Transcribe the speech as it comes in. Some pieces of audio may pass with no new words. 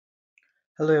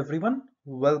Hello everyone,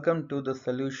 welcome to the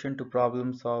solution to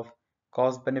problems of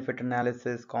cost-benefit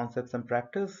analysis concepts and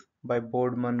practice by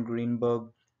Boardman, Greenberg,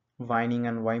 Vining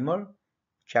and Weimer.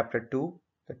 Chapter 2.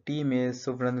 The team is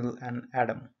Suvranil and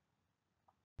Adam.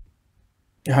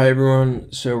 Hi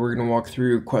everyone. So we're going to walk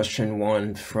through question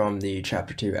 1 from the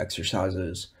chapter 2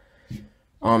 exercises.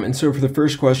 And so for the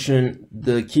first question,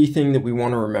 the key thing that we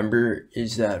want to remember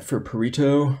is that for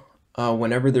Pareto,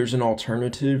 whenever there's an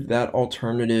alternative, that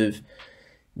alternative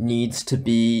needs to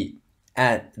be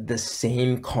at the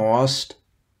same cost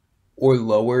or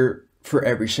lower for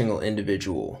every single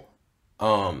individual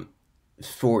um,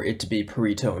 for it to be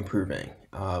Pareto improving,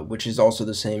 which is also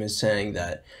the same as saying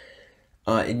that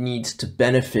it needs to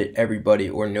benefit everybody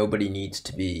or nobody needs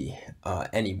to be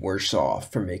any worse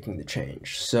off for making the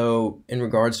change. So in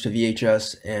regards to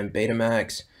VHS and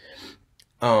Betamax,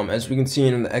 as we can see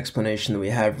in the explanation that we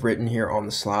have written here on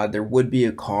the slide, there would be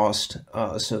a cost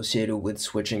associated with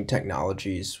switching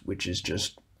technologies, which is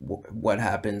just what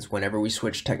happens whenever we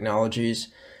switch technologies.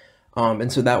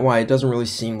 And so that why it doesn't really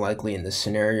seem likely in this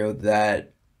scenario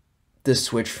that the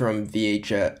switch from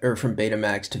VHS or from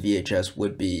Betamax to VHS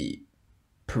would be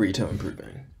Pareto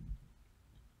improving.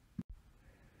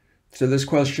 So this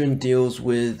question deals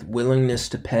with willingness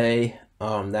to pay,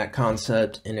 that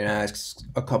concept, and it asks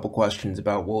a couple questions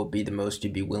about what would be the most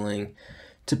you'd be willing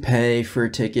to pay for a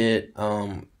ticket,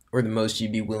 or the most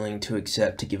you'd be willing to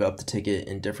accept to give up the ticket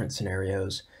in different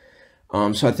scenarios.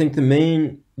 So I think the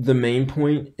main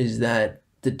point is that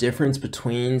the difference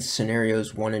between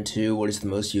scenarios 1 and 2, what is the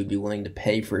most you'd be willing to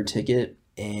pay for a ticket,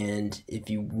 and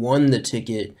if you won the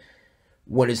ticket,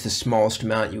 what is the smallest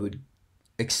amount you would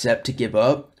accept to give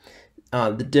up.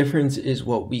 The difference is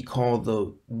what we call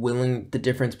the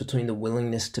difference between the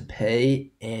willingness to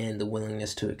pay and the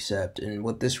willingness to accept. And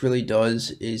what this really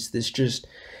does is this just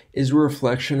is a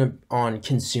reflection on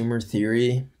consumer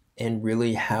theory and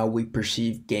really how we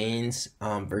perceive gains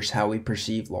versus how we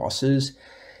perceive losses.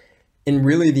 And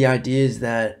really the idea is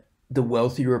that the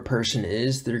wealthier a person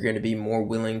is, they're going to be more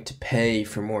willing to pay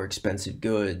for more expensive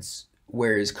goods.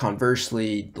 Whereas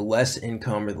conversely, the less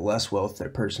income or the less wealth that a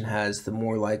person has, the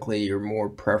more likely or more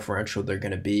preferential they're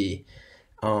going to be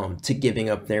to giving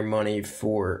up their money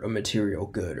for a material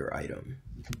good or item.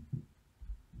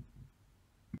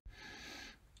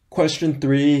 Question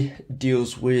 3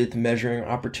 deals with measuring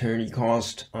opportunity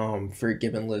cost for a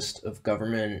given list of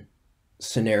government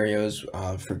scenarios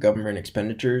for government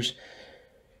expenditures.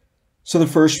 So the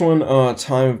first one,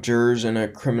 time of jurors in a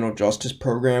criminal justice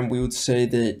program, we would say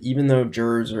that even though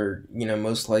jurors are,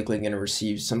 most likely going to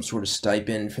receive some sort of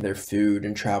stipend for their food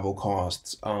and travel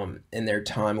costs, and their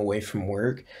time away from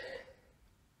work,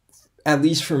 at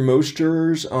least for most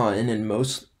jurors, and in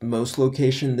most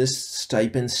location, this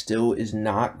stipend still is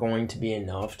not going to be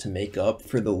enough to make up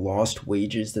for the lost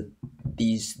wages that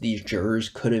these jurors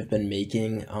could have been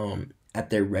making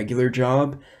at their regular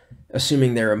job,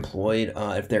 assuming they're employed.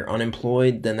 If they're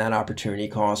unemployed, then that opportunity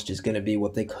cost is going to be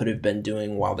what they could have been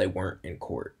doing while they weren't in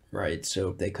court, right? So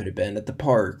if they could have been at the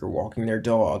park or walking their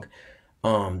dog,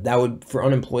 that would, for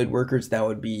unemployed workers, that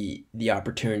would be the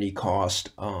opportunity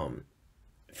cost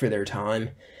for their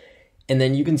time. And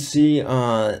then you can see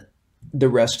the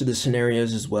rest of the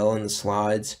scenarios as well in the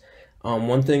slides.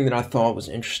 One thing that I thought was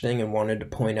interesting and wanted to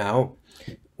point out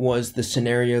was the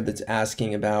scenario that's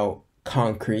asking about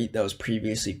concrete that was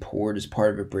previously poured as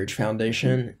part of a bridge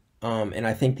foundation. And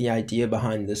I think the idea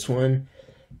behind this one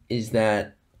is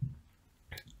that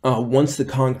once the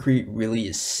concrete really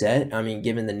is set, I mean,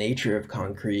 given the nature of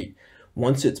concrete,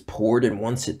 once it's poured and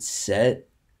once it's set,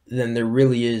 then there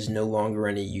really is no longer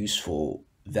any useful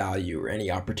value or any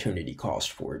opportunity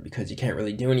cost for it because you can't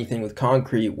really do anything with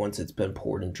concrete once it's been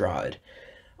poured and dried.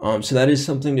 So that is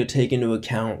something to take into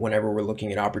account whenever we're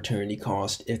looking at opportunity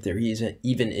cost, if there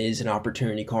even is an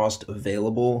opportunity cost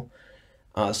available.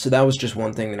 So that was just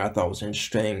one thing that I thought was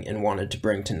interesting and wanted to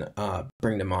bring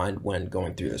to mind when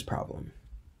going through this problem.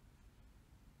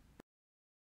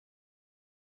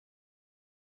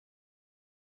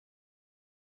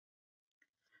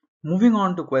 Moving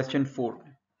on to question 4.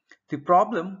 The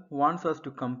problem wants us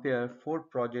to compare four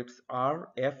projects R,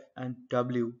 F, and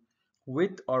W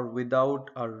with or without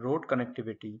a road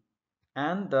connectivity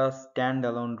and the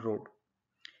standalone road.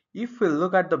 If we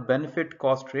look at the benefit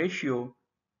cost ratio,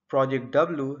 project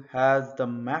W has the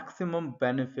maximum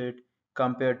benefit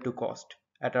compared to cost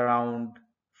at around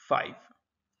 5.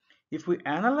 If we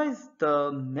analyze the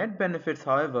net benefits,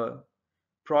 however,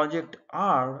 project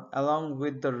R along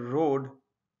with the road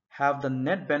have the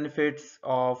net benefits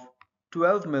of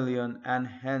 12 million and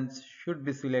hence should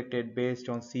be selected based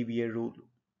on CBA rule.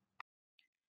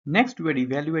 Next, we are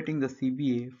evaluating the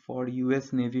CBA for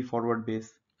US Navy forward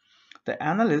base. The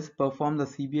analyst performed the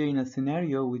CBA in a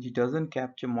scenario which doesn't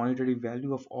capture monetary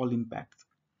value of all impacts.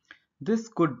 This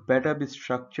could better be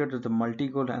structured as a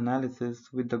multi-goal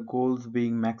analysis with the goals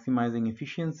being maximizing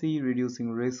efficiency,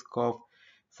 reducing risk of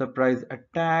surprise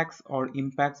attacks or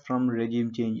impacts from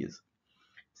regime changes.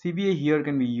 CBA here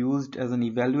can be used as an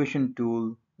evaluation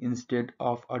tool instead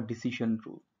of a decision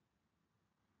tool.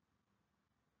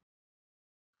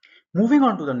 Moving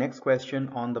on to the next question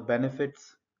on the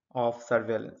benefits of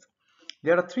surveillance.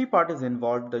 There are three parties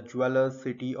involved: the jewelers,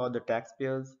 city, or the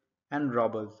taxpayers, and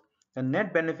robbers. The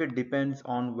net benefit depends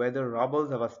on whether robbers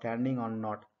have a standing or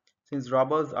not. Since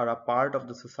robbers are a part of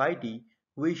the society,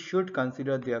 we should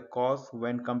consider their costs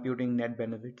when computing net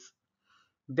benefits.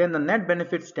 Then the net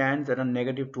benefit stands at a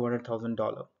negative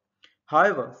 $200,000.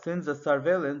 However, since the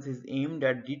surveillance is aimed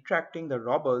at detracting the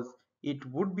robbers, it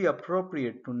would be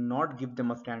appropriate to not give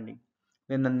them a standing.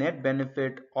 Then the net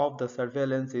benefit of the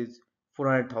surveillance is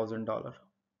 $400,000.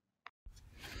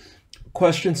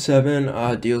 Question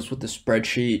 7 deals with the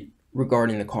spreadsheet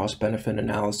regarding the cost benefit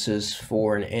analysis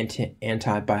for an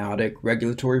antibiotic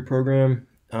regulatory program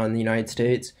in the United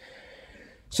States.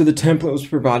 So the template was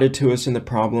provided to us in the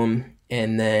problem,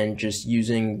 and then just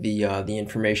using the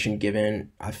information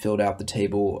given, I filled out the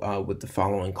table with the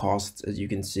following costs, as you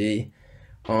can see.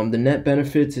 The net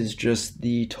benefits is just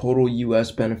the total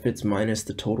U.S. benefits minus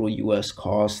the total U.S.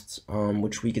 costs,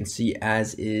 which we can see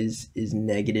as is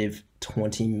negative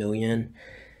 20 million,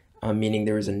 meaning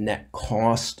there is a net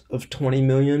cost of 20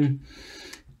 million.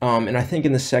 And I think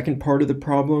in the second part of the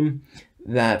problem,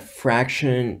 that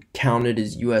fraction counted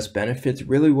as U.S. benefits,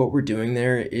 really what we're doing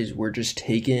there is we're just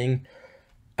taking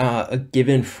a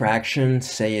given fraction,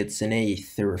 say it's an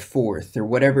eighth or a fourth or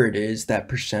whatever it is, that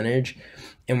percentage,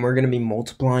 and we're going to be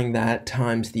multiplying that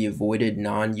times the avoided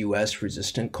non-US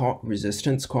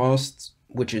resistance costs,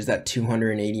 which is that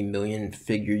 280 million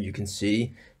figure you can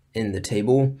see in the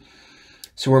table.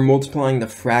 So we're multiplying the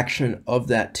fraction of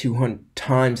that 200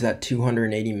 times that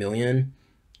 280 million,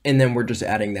 and then we're just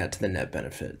adding that to the net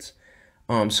benefits.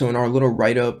 So in our little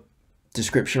write-up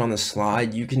description on the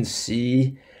slide, you can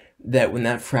see that when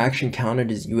that fraction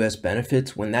counted as US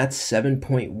benefits, when that's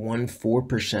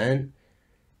 7.14%,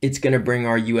 it's going to bring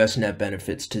our US net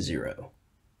benefits to zero.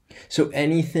 So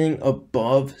anything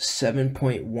above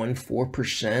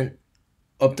 7.14%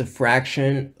 of the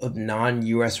fraction of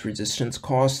non-US resistance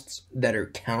costs that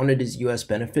are counted as US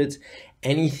benefits,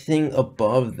 anything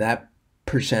above that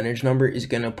percentage number is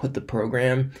going to put the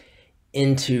program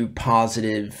into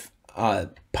positive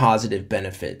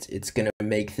benefits. It's going to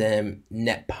make them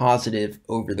net positive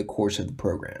over the course of the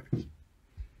program.